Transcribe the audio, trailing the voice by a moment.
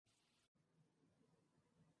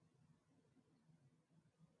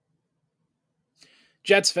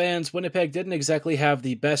Jets fans, Winnipeg didn't exactly have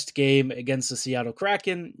the best game against the Seattle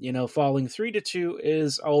Kraken. Falling 3-2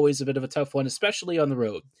 is always a bit of a tough one, especially on the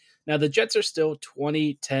road. Now, the Jets are still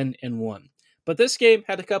 20-10-1, but this game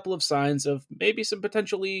had a couple of signs of maybe some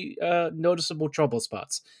potentially noticeable trouble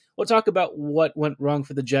spots. We'll talk about what went wrong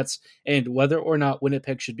for the Jets and whether or not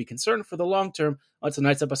Winnipeg should be concerned for the long term on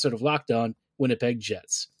tonight's episode of Locked On Winnipeg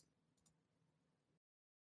Jets.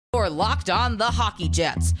 You're Locked On the Hockey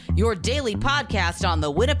Jets, your daily podcast on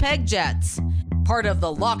the Winnipeg Jets. Part of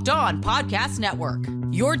the Locked On Podcast Network,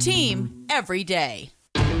 your team every day.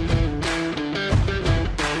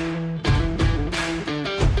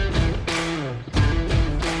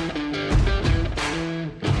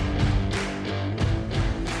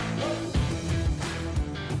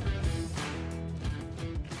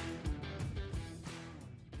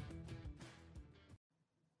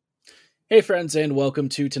 Hey friends, and welcome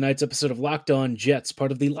to tonight's episode of Locked On Jets,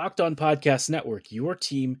 part of the Locked On Podcast Network, your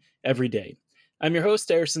team every day. I'm your host,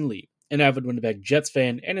 Harrison Lee, an avid Winnipeg Jets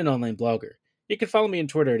fan and an online blogger. You can follow me on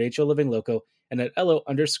Twitter at HOLivingLoco and at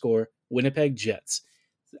LO_Winnipeg Jets.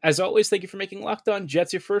 As always, thank you for making Locked On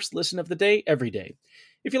Jets your first listen of the day every day.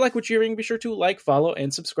 If you like what you're hearing, be sure to like, follow,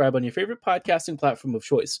 and subscribe on your favorite podcasting platform of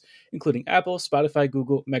choice, including Apple, Spotify,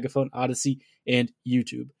 Google, Megaphone, Odyssey, and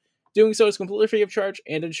YouTube. Doing so is completely free of charge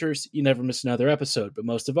and ensures you never miss another episode. But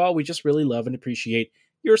most of all, we just really love and appreciate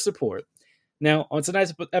your support. Now, on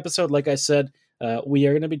tonight's episode, like I said, we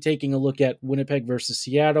are going to be taking a look at Winnipeg versus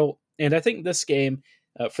Seattle. And I think this game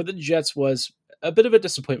for the Jets was a bit of a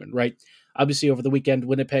disappointment, right? Obviously, over the weekend,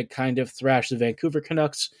 Winnipeg kind of thrashed the Vancouver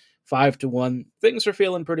Canucks 5-1. Things were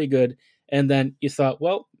feeling pretty good. And then you thought,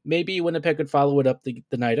 well, maybe Winnipeg could follow it up the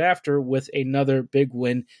night after with another big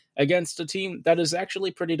win against a team that is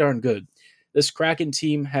actually pretty darn good. This Kraken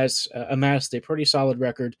team has amassed a pretty solid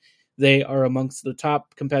record. They are amongst the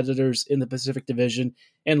top competitors in the Pacific Division.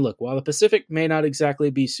 And look, while the Pacific may not exactly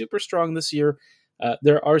be super strong this year,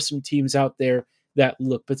 there are some teams out there that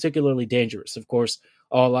look particularly dangerous. Of course,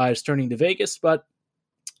 all eyes turning to Vegas, but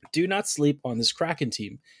do not sleep on this Kraken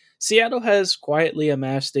team. Seattle has quietly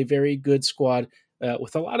amassed a very good squad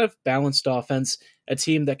with a lot of balanced offense, a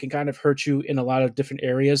team that can kind of hurt you in a lot of different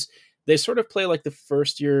areas. They sort of play like the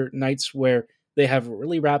first-year Knights where they have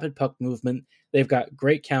really rapid puck movement, they've got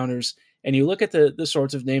great counters, and you look at the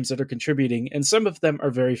sorts of names that are contributing, and some of them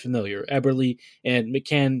are very familiar, Eberle and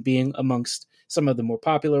McCann being amongst some of the more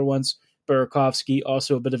popular ones, Burakovsky,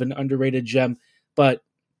 also a bit of an underrated gem, but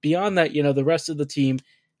beyond that, the rest of the team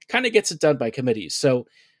kind of gets it done by committee. So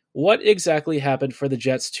what exactly happened for the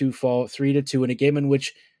Jets to fall 3-2 in a game in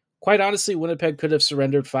which, quite honestly, Winnipeg could have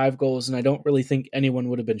surrendered 5 goals, and I don't really think anyone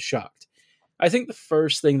would have been shocked? I think the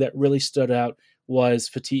first thing that really stood out was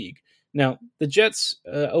fatigue. Now, the Jets,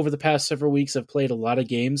 over the past several weeks, have played a lot of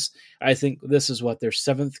games. I think this is their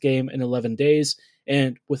 7th game in 11 days,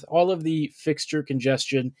 and with all of the fixture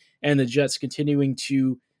congestion and the Jets continuing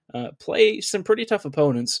to play some pretty tough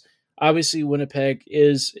opponents, obviously, Winnipeg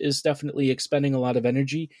is definitely expending a lot of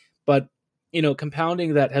energy, but,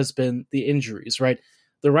 compounding that has been the injuries, right?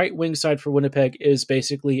 The right wing side for Winnipeg is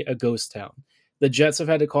basically a ghost town. The Jets have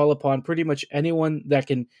had to call upon pretty much anyone that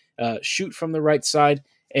can shoot from the right side,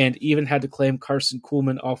 and even had to claim Carson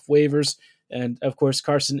Kuhlman off waivers. And, of course,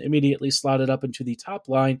 Carson immediately slotted up into the top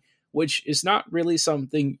line, which is not really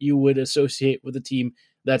something you would associate with a team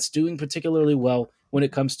that's doing particularly well when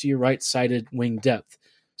it comes to your right-sided wing depth.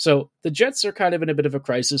 So the Jets are kind of in a bit of a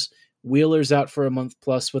crisis. Wheeler's out for a month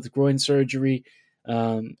plus with groin surgery.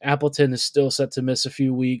 Appleton is still set to miss a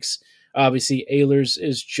few weeks. Obviously, Ehlers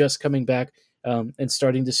is just coming back and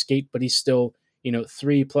starting to skate, but he's still,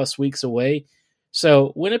 3+ weeks away.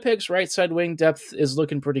 So Winnipeg's right side wing depth is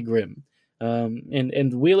looking pretty grim.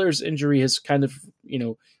 And Wheeler's injury has kind of,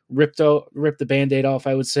 ripped the Band-Aid off,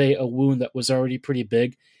 I would say, a wound that was already pretty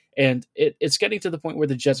big. And it's getting to the point where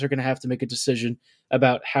the Jets are going to have to make a decision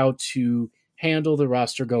about how to handle the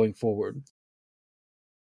roster going forward.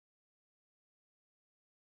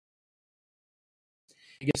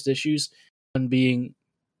 Biggest issues, one being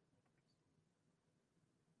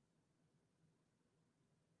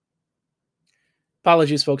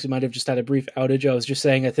apologies, folks. I might have just had a brief outage. I was just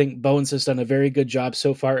saying I think Bones has done a very good job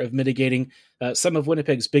so far of mitigating some of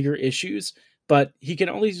Winnipeg's bigger issues, but he can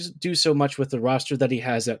only do so much with the roster that he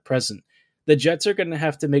has at present. The Jets are going to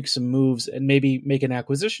have to make some moves and maybe make an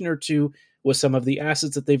acquisition or two with some of the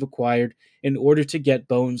assets that they've acquired in order to get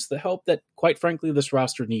Bones the help that, quite frankly, this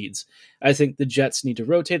roster needs. I think the Jets need to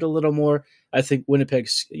rotate a little more. I think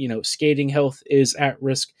Winnipeg's, skating health is at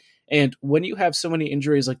risk. And when you have so many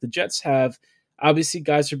injuries like the Jets have, obviously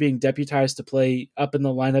guys are being deputized to play up in the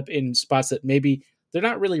lineup in spots that maybe they're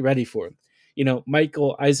not really ready for.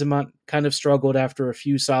 Michael Eisemont kind of struggled after a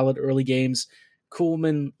few solid early games.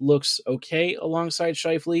 Kuhlman looks okay alongside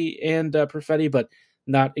Scheifele and Perfetti, but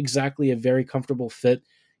not exactly a very comfortable fit.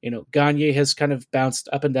 Gagne has kind of bounced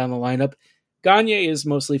up and down the lineup. Gagne is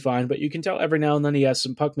mostly fine, but you can tell every now and then he has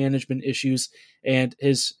some puck management issues, and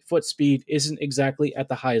his foot speed isn't exactly at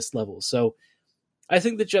the highest level. So I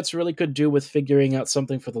think the Jets really could do with figuring out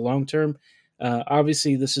something for the long term.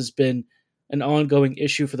 Obviously, this has been an ongoing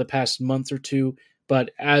issue for the past month or two,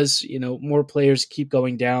 but as more players keep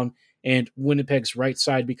going down and Winnipeg's right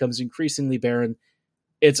side becomes increasingly barren,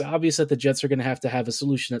 it's obvious that the Jets are going to have a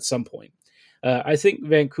solution at some point. I think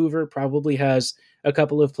Vancouver probably has a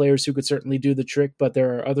couple of players who could certainly do the trick, but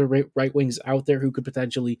there are other right wings out there who could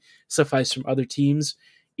potentially suffice from other teams.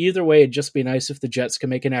 Either way, it'd just be nice if the Jets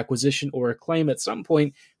can make an acquisition or a claim at some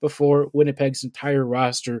point before Winnipeg's entire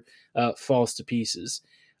roster falls to pieces.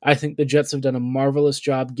 I think the Jets have done a marvelous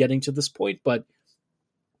job getting to this point, but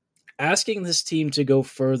asking this team to go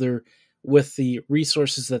further with the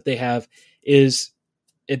resources that they have is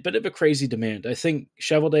a bit of a crazy demand. I think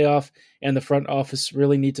Cheveldayoff and the front office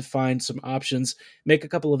really need to find some options, make a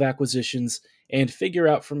couple of acquisitions, and figure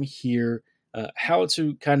out from here how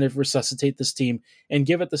to kind of resuscitate this team and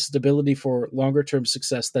give it the stability for longer-term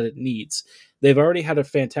success that it needs. They've already had a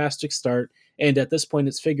fantastic start, and at this point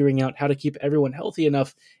it's figuring out how to keep everyone healthy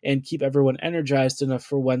enough and keep everyone energized enough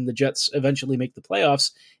for when the Jets eventually make the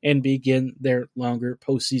playoffs and begin their longer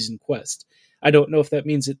postseason quest. I don't know if that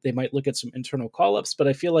means that they might look at some internal call-ups, but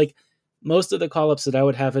I feel like most of the call-ups that I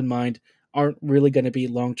would have in mind aren't really going to be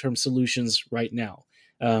long-term solutions right now.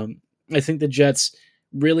 I think the Jets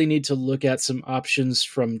really need to look at some options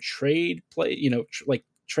from trade play, like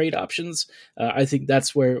trade options. I think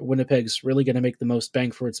that's where Winnipeg's really going to make the most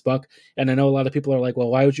bang for its buck. And I know a lot of people are like, well,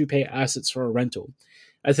 why would you pay assets for a rental?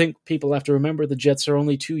 I think people have to remember the Jets are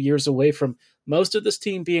only 2 years away from most of this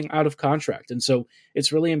team being out of contract. And so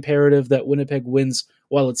it's really imperative that Winnipeg wins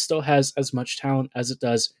while it still has as much talent as it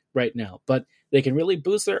does right now. But they can really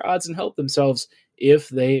boost their odds and help themselves if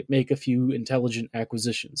they make a few intelligent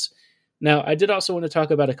acquisitions. Now, I did also want to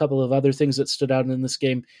talk about a couple of other things that stood out in this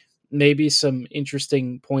game, maybe some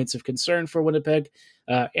interesting points of concern for Winnipeg,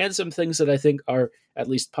 and some things that I think are at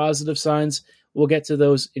least positive signs. We'll get to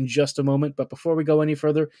those in just a moment, but before we go any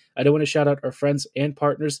further, I do want to shout out our friends and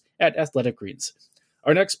partners at Athletic Greens.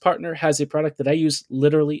 Our next partner has a product that I use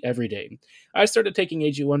literally every day. I started taking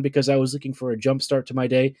AG1 because I was looking for a jump start to my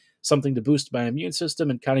day, something to boost my immune system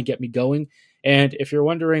and kind of get me going. And if you're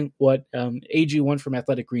wondering what AG1 from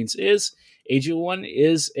Athletic Greens is, AG1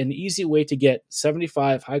 is an easy way to get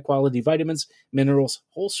 75 high-quality vitamins, minerals,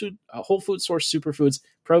 whole food source superfoods,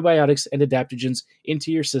 probiotics, and adaptogens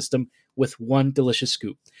into your system with one delicious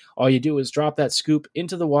scoop. All you do is drop that scoop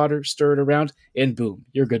into the water, stir it around, and boom,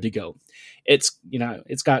 you're good to go. It's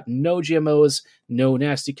got no GMOs, no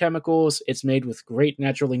nasty chemicals. It's made with great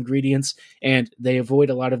natural ingredients, and they avoid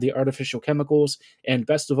a lot of the artificial chemicals. And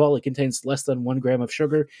best of all, it contains less than 1 gram of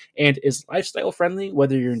sugar and is lifestyle friendly,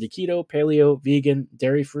 whether you're into keto, paleo, vegan,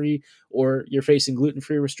 dairy-free, or you're facing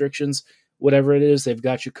gluten-free restrictions. Whatever it is, they've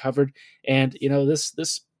got you covered. And,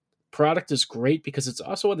 this product is great because it's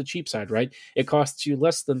also on the cheap side, right? It costs you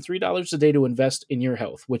less than $3 a day to invest in your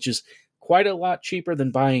health, which is quite a lot cheaper than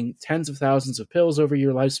buying tens of thousands of pills over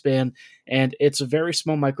your lifespan, and it's a very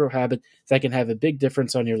small micro habit that can have a big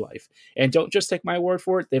difference on your life. And don't just take my word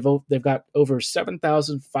for it. They've got over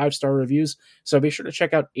 7,000 5-star reviews, so be sure to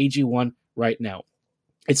check out AG1 right now.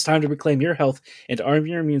 It's time to reclaim your health and arm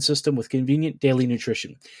your immune system with convenient daily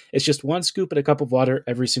nutrition. It's just 1 scoop and a cup of water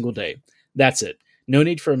every single day. That's it. No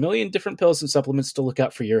need for a million different pills and supplements to look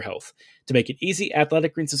out for your health. To make it easy,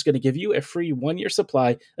 Athletic Greens is going to give you a free 1-year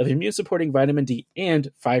supply of immune-supporting vitamin D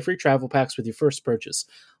and 5 free travel packs with your first purchase.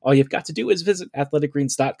 All you've got to do is visit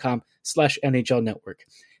athleticgreens.com/NHL Network.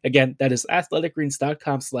 Again, that is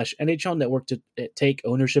athleticgreens.com/NHL Network to take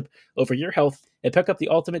ownership over your health and pick up the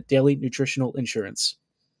ultimate daily nutritional insurance.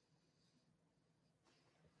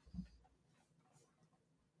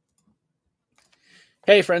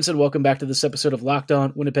 Hey, friends, and welcome back to this episode of Locked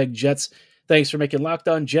On Winnipeg Jets. Thanks for making Locked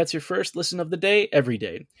On Jets your first listen of the day every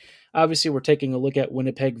day. Obviously, we're taking a look at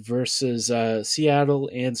Winnipeg versus Seattle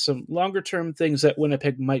and some longer-term things that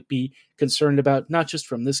Winnipeg might be concerned about, not just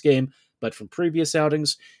from this game, but from previous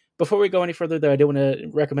outings. Before we go any further, though, I do want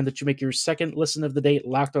to recommend that you make your second listen of the day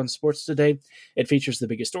Locked On Sports Today. It features the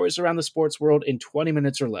biggest stories around the sports world in 20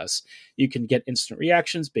 minutes or less. You can get instant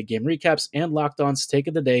reactions, big game recaps, and Locked On's Take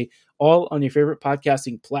of the Day, all on your favorite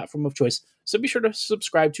podcasting platform of choice. So be sure to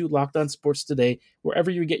subscribe to Locked On Sports Today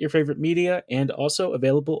wherever you get your favorite media, and also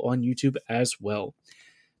available on YouTube as well.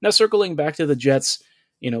 Now, circling back to the Jets,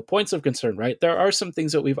 points of concern, right? There are some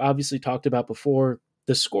things that we've obviously talked about before,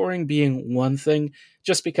 the scoring being one thing,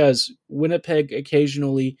 just because Winnipeg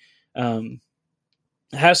occasionally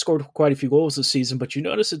has scored quite a few goals this season, but you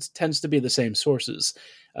notice it tends to be the same sources.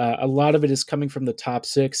 A lot of it is coming from the top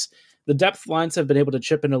six. The depth lines have been able to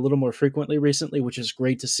chip in a little more frequently recently, which is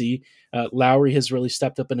great to see. Lowry has really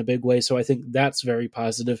stepped up in a big way, so I think that's very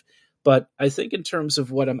positive. But I think in terms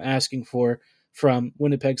of what I'm asking for from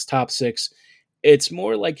Winnipeg's top six, it's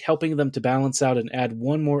more like helping them to balance out and add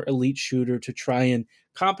one more elite shooter to try and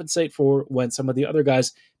compensate for when some of the other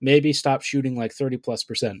guys maybe stop shooting like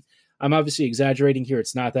 30+%. I'm obviously exaggerating here.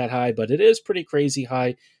 It's not that high, but it is pretty crazy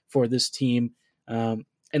high for this team. And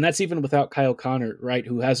that's even without Kyle Connor, right,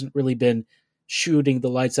 who hasn't really been shooting the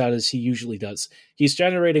lights out as he usually does. He's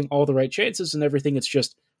generating all the right chances and everything. It's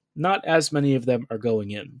just not as many of them are going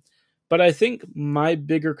in. But I think my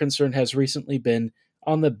bigger concern has recently been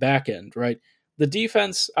on the back end, right? The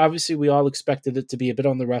defense, obviously, we all expected it to be a bit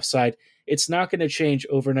on the rough side. It's not going to change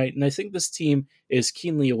overnight, and I think this team is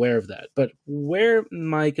keenly aware of that. But where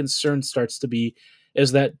my concern starts to be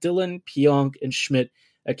is that Dillon, Pionk, and Schmidt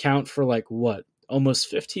account for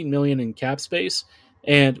almost $15 million in cap space,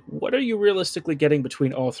 and what are you realistically getting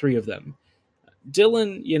between all three of them?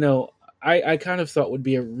 Dillon, I kind of thought would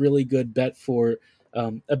be a really good bet for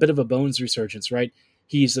a bit of a Bones resurgence, right?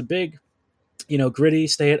 He's a big, gritty,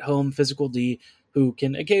 stay-at-home physical D who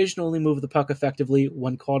can occasionally move the puck effectively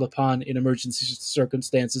when called upon in emergency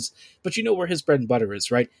circumstances, but you know where his bread and butter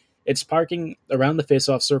is, right? It's parking around the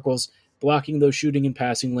face-off circles, blocking those shooting and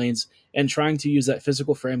passing lanes, and trying to use that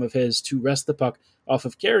physical frame of his to wrest the puck off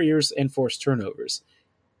of carriers and force turnovers.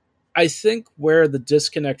 I think where the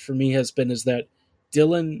disconnect for me has been is that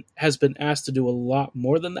Dillon has been asked to do a lot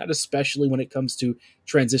more than that, especially when it comes to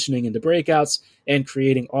transitioning into breakouts and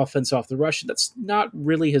creating offense off the rush. That's not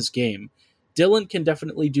really his game. Dillon can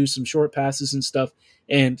definitely do some short passes and stuff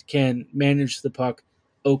and can manage the puck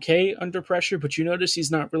okay under pressure, but you notice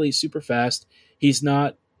he's not really super fast. He's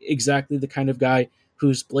not exactly the kind of guy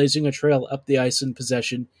who's blazing a trail up the ice in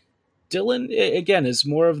possession. Dillon, again, is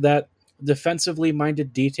more of that defensively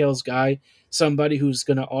minded details guy, somebody who's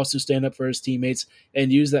going to also stand up for his teammates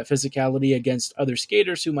and use that physicality against other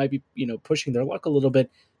skaters who might be, pushing their luck a little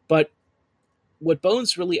bit. But what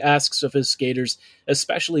Bones really asks of his skaters,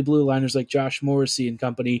 especially blue liners like Josh Morrissey and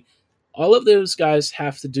company, all of those guys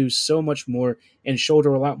have to do so much more and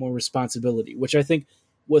shoulder a lot more responsibility, which I think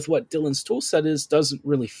with what Dillon's tool set is doesn't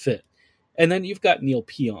really fit. And then you've got Neil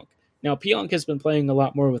Pionk. Now, Pionk has been playing a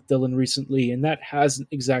lot more with Dillon recently, and that hasn't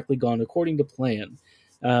exactly gone according to plan.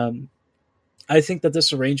 I think that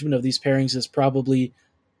this arrangement of these pairings is probably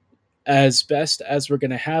as best as we're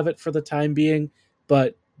going to have it for the time being,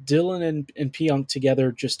 but Dillon and Pionk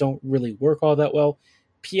together just don't really work all that well.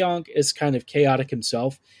 Pionk is kind of chaotic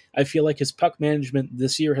himself. I feel like his puck management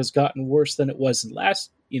this year has gotten worse than it was in last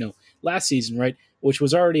season, right? Which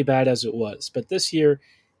was already bad as it was. But this year,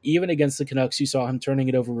 even against the Canucks, you saw him turning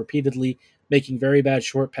it over repeatedly, making very bad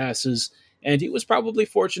short passes, and he was probably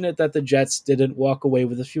fortunate that the Jets didn't walk away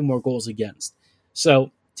with a few more goals against.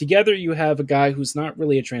 So together you have a guy who's not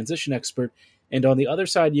really a transition expert, and on the other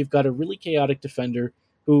side you've got a really chaotic defender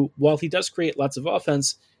who, while he does create lots of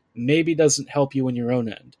offense, maybe doesn't help you in your own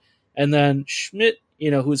end. And then Schmidt,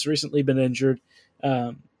 who's recently been injured,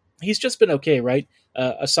 he's just been okay, right?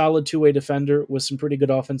 A solid two-way defender with some pretty good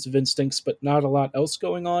offensive instincts, but not a lot else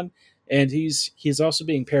going on. And he's also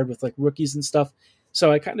being paired with rookies and stuff.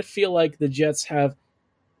 So I kind of feel like the Jets have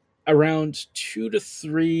around 2 to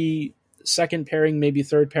 3 second pairing, maybe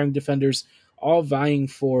third pairing defenders, all vying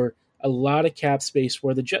for a lot of cap space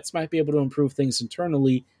where the Jets might be able to improve things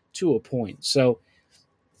internally to a point. So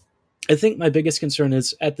I think my biggest concern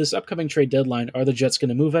is at this upcoming trade deadline, are the Jets going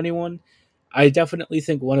to move anyone? I definitely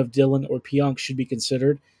think one of Dillon or Pionk should be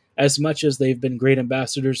considered. As much as they've been great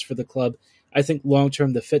ambassadors for the club, I think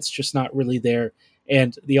long-term the fit's just not really there,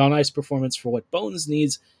 and the on-ice performance for what Bones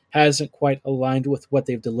needs hasn't quite aligned with what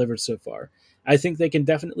they've delivered so far. I think they can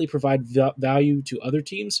definitely provide value to other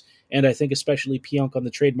teams, and I think especially Pionk on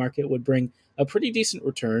the trade market would bring a pretty decent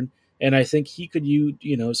return, and I think he could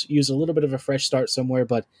use a little bit of a fresh start somewhere,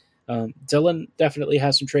 but Dillon definitely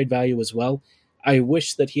has some trade value as well. I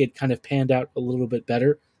wish that he had kind of panned out a little bit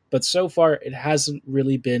better, but so far it hasn't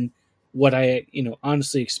really been what I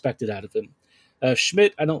honestly expected out of him.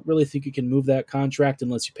 Schmidt, I don't really think you can move that contract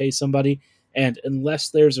unless you pay somebody, and unless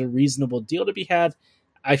there's a reasonable deal to be had,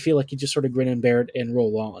 I feel like you just sort of grin and bear it and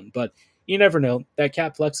roll on. But you never know. That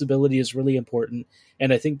cap flexibility is really important,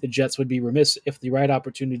 and I think the Jets would be remiss if the right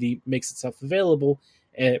opportunity makes itself available,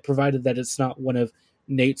 provided that it's not one of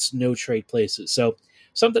Nate's no-trade places. So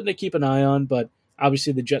something to keep an eye on, but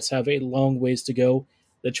Obviously, the Jets have a long ways to go.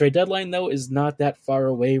 The trade deadline, though, is not that far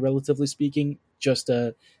away, relatively speaking, just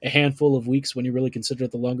a handful of weeks when you really consider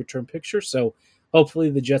the longer-term picture. So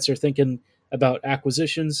hopefully the Jets are thinking about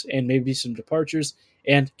acquisitions and maybe some departures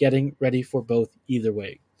and getting ready for both either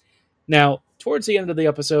way. Now, towards the end of the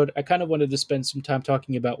episode, I kind of wanted to spend some time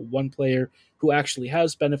talking about one player who actually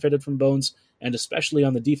has benefited from Bones, and especially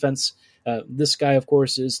on the defense. This guy, of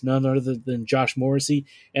course, is none other than Josh Morrissey,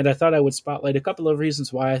 and I thought I would spotlight a couple of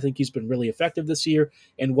reasons why I think he's been really effective this year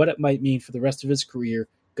and what it might mean for the rest of his career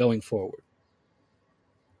going forward.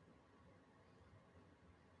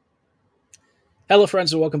 Hello,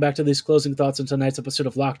 friends, and welcome back to these closing thoughts on tonight's episode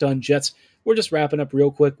of Locked On Jets. We're just wrapping up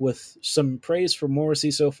real quick with some praise for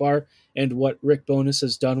Morrissey so far and what Rick Bowness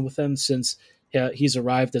has done with him since he's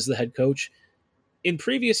arrived as the head coach. In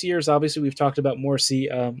previous years, obviously, we've talked about Morrissey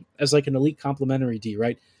as like an elite complementary D,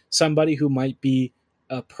 right? Somebody who might be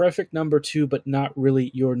a perfect number two, but not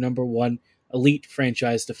really your number one elite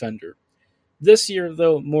franchise defender. This year,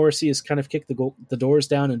 though, Morrissey has kind of kicked the doors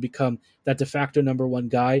down and become that de facto number one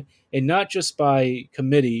guy, and not just by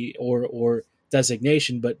committee or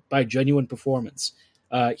designation, but by genuine performance.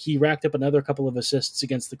 He racked up another couple of assists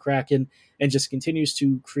against the Kraken and just continues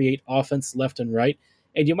to create offense left and right.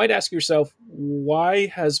 And you might ask yourself, why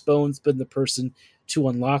has Bones been the person to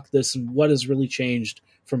unlock this, and what has really changed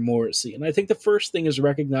from Morrissey? And I think the first thing is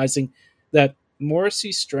recognizing that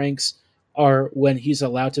Morrissey's strengths are when he's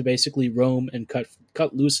allowed to basically roam and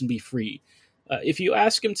cut loose and be free. If you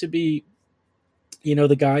ask him to be,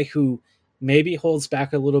 the guy who maybe holds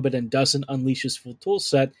back a little bit and doesn't unleash his full tool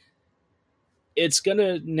set, it's going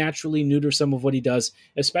to naturally neuter some of what he does,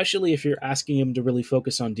 especially if you're asking him to really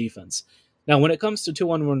focus on defense. Now, when it comes to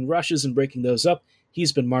 2-on-1 rushes and breaking those up,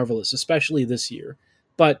 he's been marvelous, especially this year.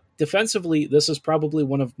 But defensively, this is probably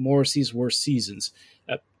one of Morrissey's worst seasons,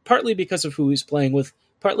 partly because of who he's playing with,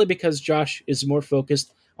 partly because Josh is more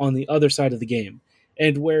focused on the other side of the game.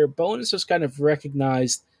 And where Bones has kind of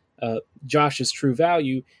recognized Josh's true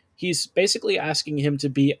value, he's basically asking him to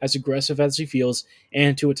be as aggressive as he feels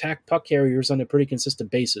and to attack puck carriers on a pretty consistent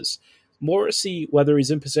basis. Morrissey, whether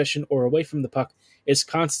he's in possession or away from the puck, is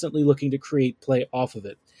constantly looking to create play off of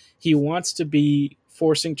it. He wants to be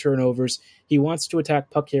forcing turnovers, he wants to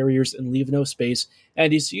attack puck carriers and leave no space,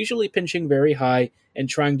 and he's usually pinching very high and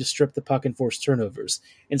trying to strip the puck and force turnovers.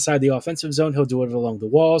 Inside the offensive zone, he'll do it along the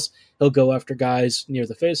walls, he'll go after guys near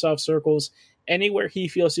the face-off circles. Anywhere he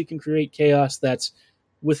feels he can create chaos that's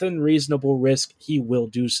within reasonable risk, he will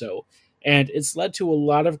do so. And it's led to a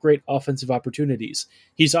lot of great offensive opportunities.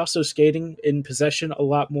 He's also skating in possession a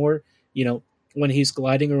lot more, when he's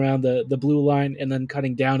gliding around the blue line and then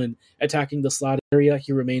cutting down and attacking the slot area.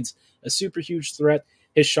 He remains a super huge threat.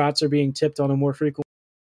 His shots are being tipped on a more frequent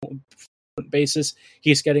basis.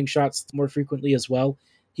 He's getting shots more frequently as well.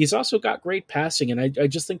 He's also got great passing, and I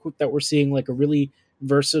just think that we're seeing like a really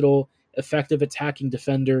versatile, effective attacking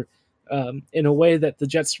defender in a way that the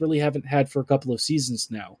Jets really haven't had for a couple of seasons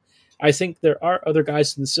now. I think there are other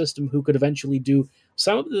guys in the system who could eventually do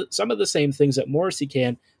some of the same things that Morrissey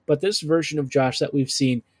can, but this version of Josh that we've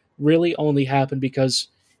seen really only happened because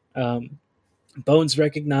Bones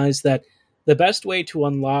recognized that the best way to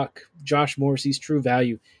unlock Josh Morrissey's true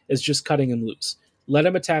value is just cutting him loose. Let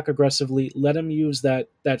him attack aggressively. Let him use that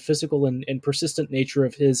physical and persistent nature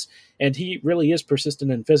of his, and he really is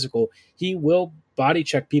persistent and physical. He will body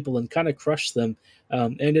check people and kind of crush them,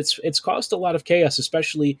 and it's caused a lot of chaos,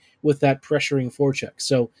 especially with that pressuring forecheck.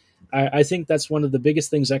 So I think that's one of the biggest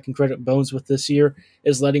things I can credit Bones with this year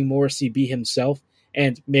is letting Morrissey be himself,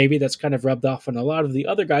 and maybe that's kind of rubbed off on a lot of the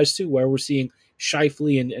other guys too, where we're seeing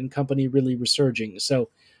Scheifele and company really resurging. So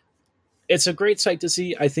it's a great sight to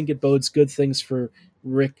see. I think it bodes good things for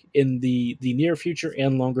Rick in the near future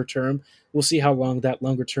and longer term. We'll see how long that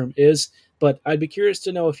longer term is, but I'd be curious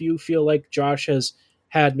to know if you feel like Josh has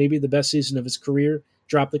had maybe the best season of his career.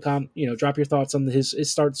 Drop your thoughts on his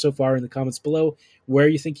start so far in the comments below, where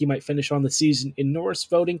you think he might finish on the season in Norris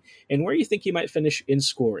voting, and where you think he might finish in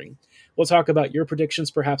scoring. We'll talk about your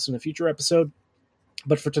predictions perhaps in a future episode,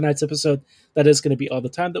 but for tonight's episode, that is going to be all the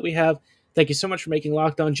time that we have. Thank you so much for making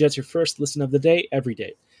Locked On Jets your first listen of the day every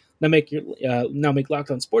day. Now make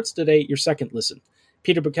Locked On Sports Today your second listen.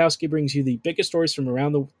 Peter Bukowski brings you the biggest stories from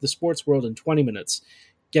around the sports world in 20 minutes.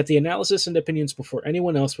 Get the analysis and opinions before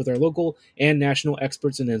anyone else with our local and national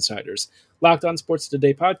experts and insiders. Locked On Sports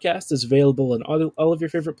Today podcast is available on all of your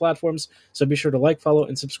favorite platforms, so be sure to like, follow,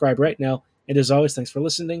 and subscribe right now. And as always, thanks for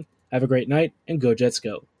listening. Have a great night, and go Jets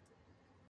go.